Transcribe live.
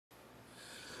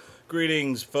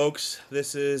Greetings, folks.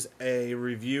 This is a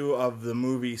review of the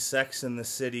movie Sex and the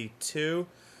City 2,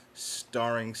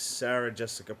 starring Sarah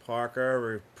Jessica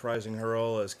Parker, reprising her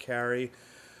role as Carrie.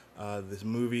 This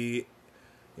movie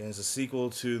is a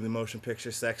sequel to the motion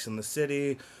picture Sex and the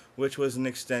City, which was an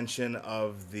extension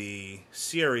of the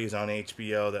series on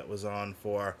HBO that was on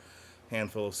for a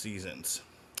handful of seasons.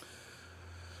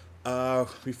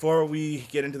 Before we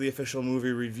get into the official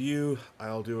movie review,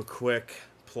 I'll do a quick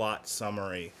plot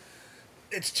summary.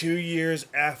 It's 2 years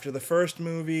after the first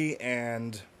movie,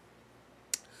 and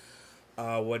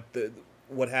what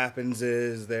happens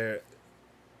is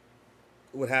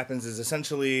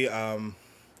essentially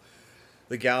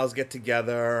the gals get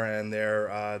together and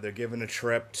they're given a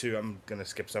trip to. I'm gonna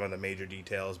skip some of the major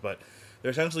details, but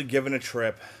they're essentially given a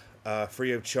trip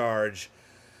free of charge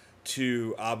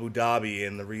to Abu Dhabi,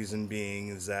 and the reason being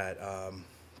is that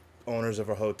owners of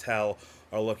a hotel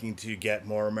are looking to get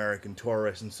more American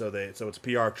tourists, and so it's a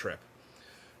PR trip,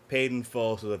 paid in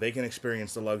full, so that they can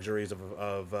experience the luxuries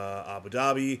of Abu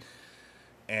Dhabi,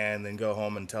 and then go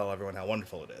home and tell everyone how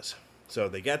wonderful it is. So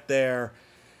they get there,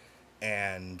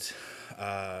 and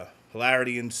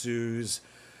hilarity ensues.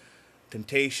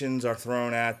 Temptations are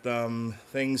thrown at them.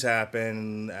 Things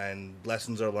happen, and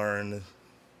lessons are learned,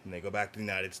 and they go back to the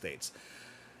United States.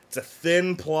 It's a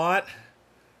thin plot,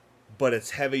 but it's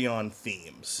heavy on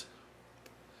themes.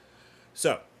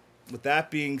 So, with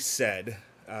that being said,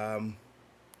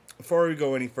 before we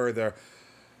go any further,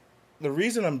 the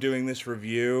reason I'm doing this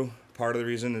review, part of the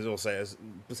reason is, besides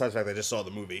the fact that I just saw the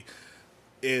movie,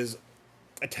 is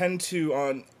I tend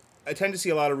to see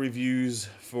a lot of reviews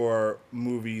for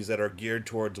movies that are geared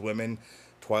towards women,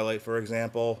 Twilight, for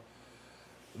example,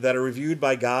 that are reviewed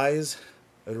by guys,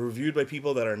 that are reviewed by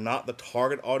people that are not the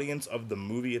target audience of the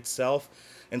movie itself,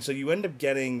 and so you end up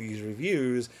getting these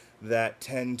reviews that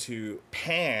tend to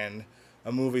pan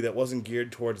a movie that wasn't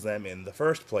geared towards them in the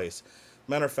first place.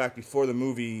 Matter of fact, before I went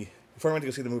to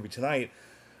go see the movie tonight,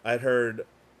 I'd heard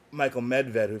Michael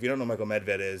Medved, who, if you don't know who Michael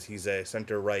Medved is, he's a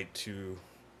center-right to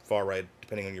far-right,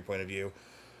 depending on your point of view,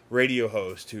 radio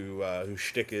host whose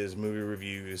shtick is movie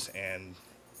reviews and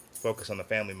focus on the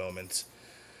family moments.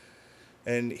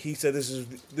 And he said this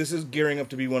is gearing up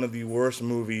to be one of the worst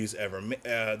movies ever.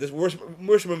 This worst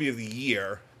movie of the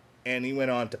year. And he went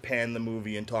on to pan the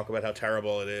movie and talk about how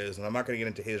terrible it is. And I'm not going to get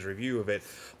into his review of it.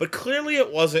 But clearly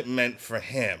it wasn't meant for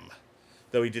him.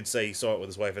 Though he did say he saw it with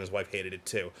his wife, and his wife hated it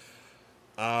too.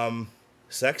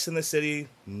 Sex and the City,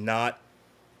 not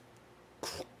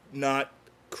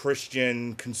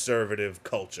Christian conservative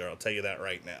culture. I'll tell you that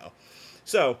right now.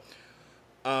 So,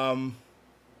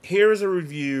 here is a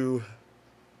review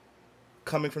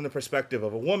coming from the perspective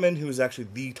of a woman who is actually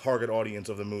the target audience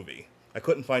of the movie. I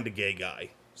couldn't find a gay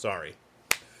guy. Sorry.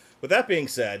 With that being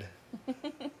said...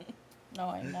 No,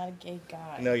 I'm not a gay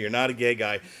guy. No, you're not a gay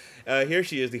guy. Here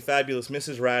she is, the fabulous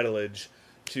Mrs. Rattledge,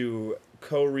 to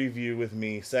co-review with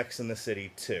me Sex and the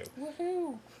City 2.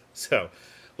 Woohoo! So,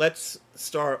 let's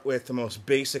start with the most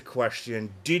basic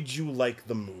question. Did you like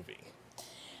the movie?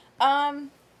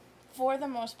 For the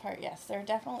most part, yes. There are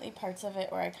definitely parts of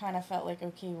it where I kind of felt like,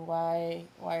 okay, why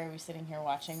are we sitting here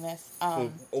watching this?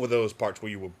 Were those parts where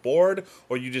you were bored,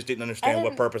 or you just didn't understand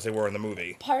what purpose they were in the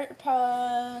movie?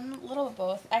 A little of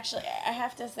both. Actually, I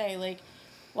have to say, like,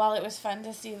 while it was fun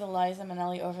to see the Liza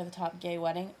Minnelli over-the-top gay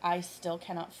wedding, I still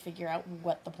cannot figure out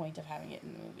what the point of having it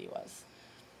in the movie was.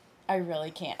 I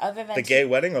really can't. Other than the gay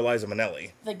wedding or Liza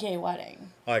Minnelli? The gay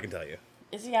wedding. Oh, I can tell you.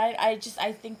 See,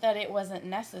 I think that it wasn't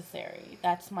necessary.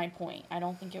 That's my point. I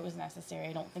don't think it was necessary.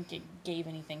 I don't think it gave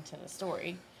anything to the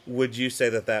story. Would you say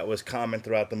that was common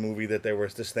throughout the movie, that there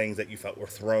was just things that you felt were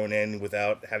thrown in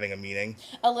without having a meaning?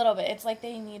 A little bit. It's like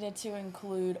they needed to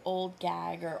include old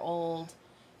gag or old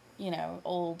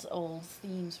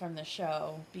themes from the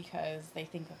show because they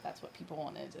think that that's what people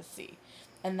wanted to see.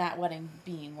 And that wedding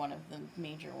being one of the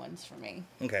major ones for me.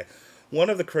 Okay. One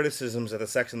of the criticisms that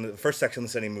the first Sex and the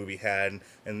City movie had,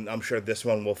 and I'm sure this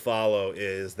one will follow,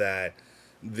 is that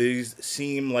these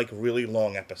seem like really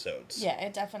long episodes. Yeah,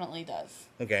 it definitely does.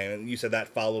 Okay, and you said that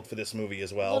followed for this movie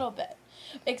as well? A little bit.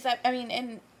 Except, I mean,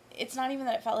 and it's not even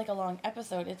that it felt like a long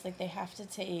episode. It's like they have to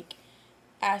take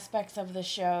aspects of the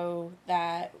show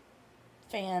that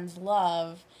fans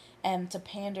love, and to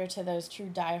pander to those true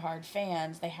diehard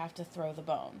fans, they have to throw the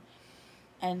bone.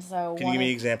 And so, can you give me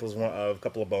examples of a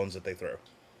couple of bones that they threw?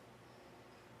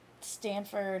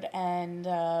 Stanford and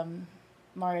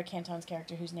Mario Canton's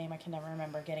character, whose name I can never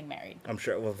remember, getting married. I'm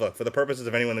sure. Well, look, for the purposes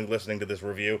of anyone listening to this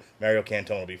review, Mario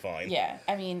Canton will be fine. Yeah,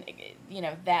 I mean,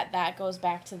 that goes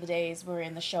back to the days where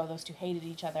in the show those two hated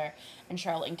each other, and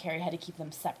Charlotte and Carrie had to keep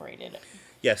them separated.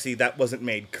 Yeah, see, that wasn't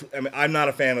made. I mean, I'm not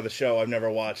a fan of the show. I've never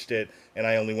watched it, and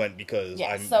I only went because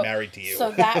I'm married to you.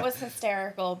 So that was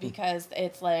hysterical because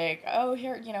it's like, oh,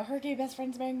 here, her gay best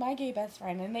friend's marrying my gay best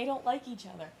friend, and they don't like each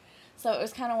other. So it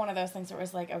was kind of one of those things where it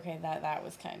was like, okay, that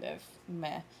was kind of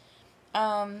meh.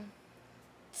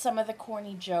 Some of the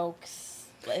corny jokes.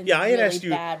 Yeah, I had really asked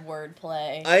you. Bad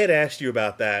wordplay. I had asked you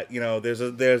about that.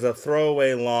 There's a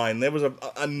throwaway line. There was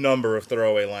a number of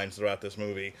throwaway lines throughout this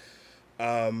movie.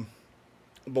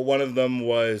 But one of them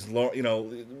was,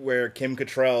 where Kim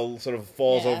Cattrall sort of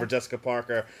falls over Jessica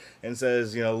Parker and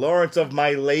says, Lawrence of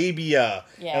my labia.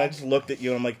 Yeah. And I just looked at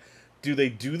you and I'm like, do they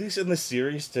do this in the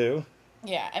series too?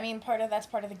 Yeah, I mean, that's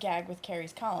part of the gag with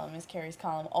Carrie's column, is Carrie's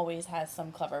column always has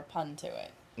some clever pun to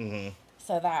it. Mm-hmm.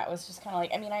 So that was just kind of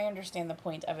like, I mean, I understand the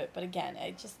point of it, but again,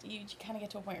 you kind of get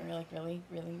to a point where you're like, really,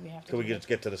 we have to. Can we just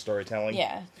get to the storytelling?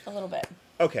 Yeah, a little bit.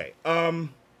 Okay,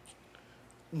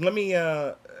 let me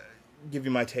give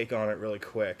you my take on it really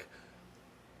quick.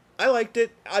 I liked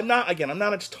it. I'm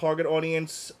not its target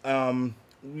audience.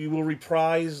 We will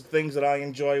reprise things that I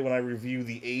enjoy when I review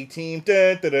the A-Team.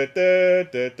 But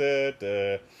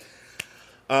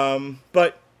I'm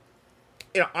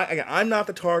not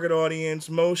the target audience.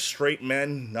 Most straight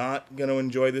men not going to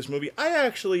enjoy this movie. I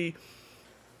actually,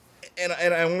 and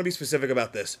I want to be specific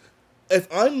about this. If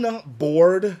I'm not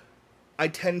bored, I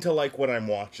tend to like what I'm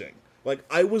watching. Like,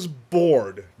 I was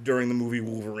bored during the movie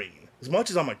Wolverine. As much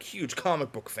as I'm a huge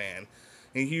comic book fan,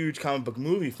 a huge comic book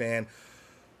movie fan,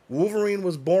 Wolverine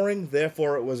was boring,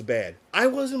 therefore it was bad. I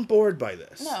wasn't bored by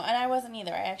this. No, and I wasn't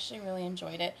either. I actually really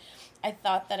enjoyed it. I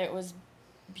thought that it was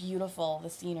beautiful, the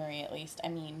scenery at least. I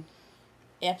mean,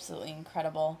 absolutely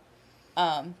incredible.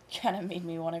 Kind of made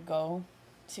me want to go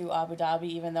to Abu Dhabi,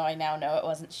 even though I now know it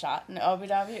wasn't shot in Abu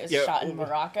Dhabi. It was shot in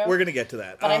Morocco. We're going to get to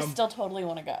that. But I still totally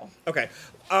want to go. Okay.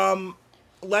 I'm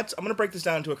going to break this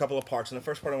down into a couple of parts, and the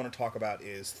first part I want to talk about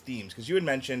is themes, because you had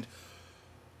mentioned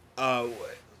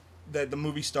that the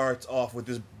movie starts off with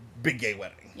this big gay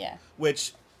wedding. Yeah.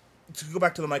 Which, to go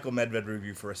back to the Michael Medved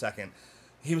review for a second,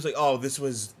 he was like, oh, this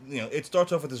was, it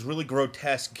starts off with this really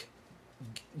grotesque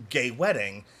gay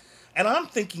wedding. And I'm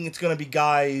thinking it's going to be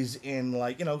guys in,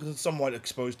 because it's somewhat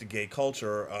exposed to gay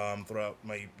culture throughout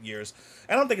my years.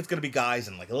 I don't think it's going to be guys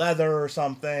in, leather or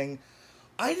something.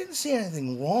 I didn't see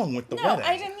anything wrong with the wedding. No,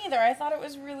 I didn't either. I thought it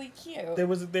was really cute.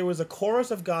 There was a chorus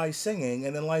of guys singing,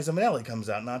 and then Liza Minnelli comes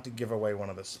out. Not to give away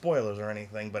one of the spoilers or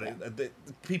anything, but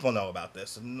people know about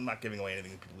this, and I'm not giving away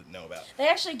anything that people know about. They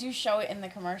actually do show it in the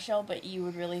commercial, but you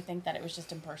would really think that it was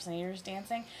just impersonators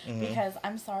dancing, because,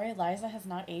 I'm sorry, Liza has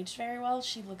not aged very well.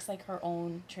 She looks like her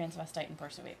own transvestite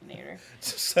impersonator.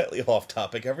 It's slightly off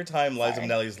topic. Every time Liza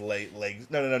Minnelli's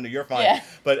legs... No, you're fine. Yeah.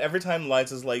 But every time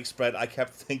Liza's legs spread, I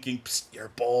kept thinking, psst,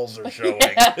 your balls are showing.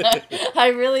 I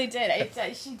really did.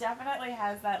 She definitely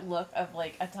has that look of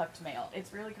a tucked male.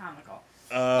 It's really comical.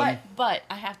 But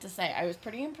I have to say, I was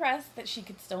pretty impressed that she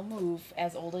could still move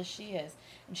as old as she is,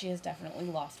 and she has definitely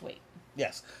lost weight.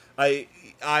 Yes. I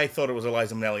thought it was a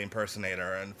Liza Minnelli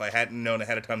impersonator, and if I hadn't known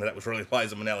ahead of time that it was really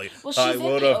Liza Minnelli, I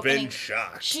would have been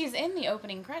shocked. She's in the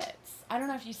opening credits. I don't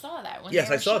know if you saw that.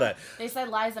 Yes, I saw that. They said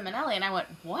Liza Minnelli, and I went,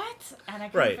 what? And I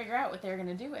couldn't figure out what they were going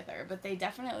to do with her. But they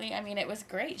definitely, it was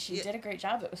great. She did a great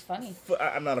job. It was funny.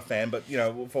 I'm not a fan, but,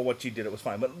 for what she did, it was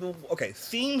fine. But, okay,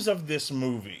 themes of this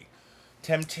movie.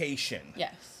 Temptation.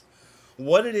 Yes.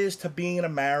 What it is to be in a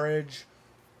marriage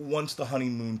once the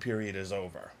honeymoon period is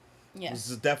over. Yes. This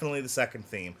is definitely the second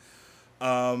theme.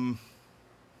 Familyhood.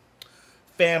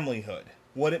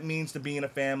 What it means to be in a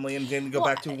family, and then go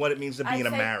back to what it means to be in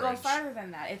a marriage. Go farther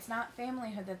than that. It's not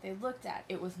familyhood that they looked at.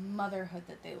 It was motherhood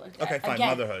that they looked at. Okay, fine, Again,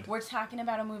 motherhood. We're talking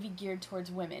about a movie geared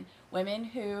towards women. Women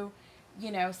who,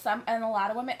 some, and a lot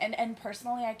of women, and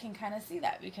personally I can kind of see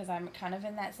that because I'm kind of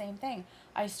in that same thing.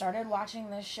 I started watching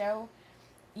this show,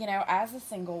 as a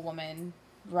single woman,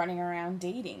 running around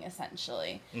dating,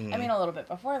 essentially. Mm-hmm. A little bit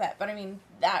before that, but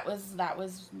that was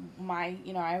my,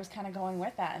 I was kind of going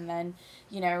with that. And then,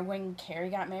 when Carrie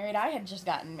got married, I had just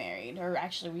gotten married, or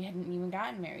actually we hadn't even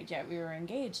gotten married yet, we were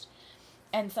engaged.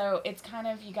 And so it's kind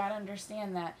of, you got to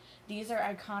understand that these are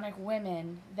iconic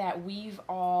women that we've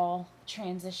all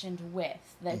transitioned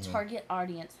with, the target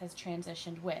audience has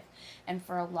transitioned with. And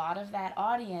for a lot of that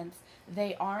audience,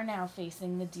 they are now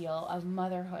facing the deal of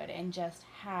motherhood and just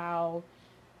how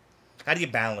do you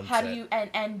balance it?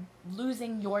 And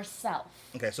losing yourself.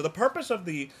 Okay, so the purpose of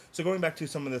so going back to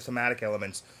some of the thematic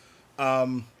elements,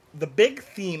 the big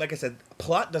theme, like I said,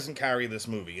 plot doesn't carry this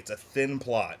movie. It's a thin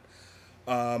plot.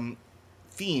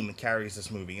 Theme carries this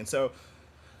movie. And so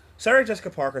Sarah Jessica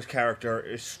Parker's character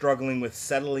is struggling with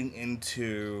settling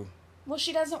into... Well,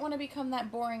 she doesn't want to become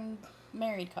that boring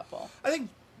married couple. I think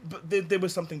there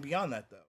was something beyond that, though.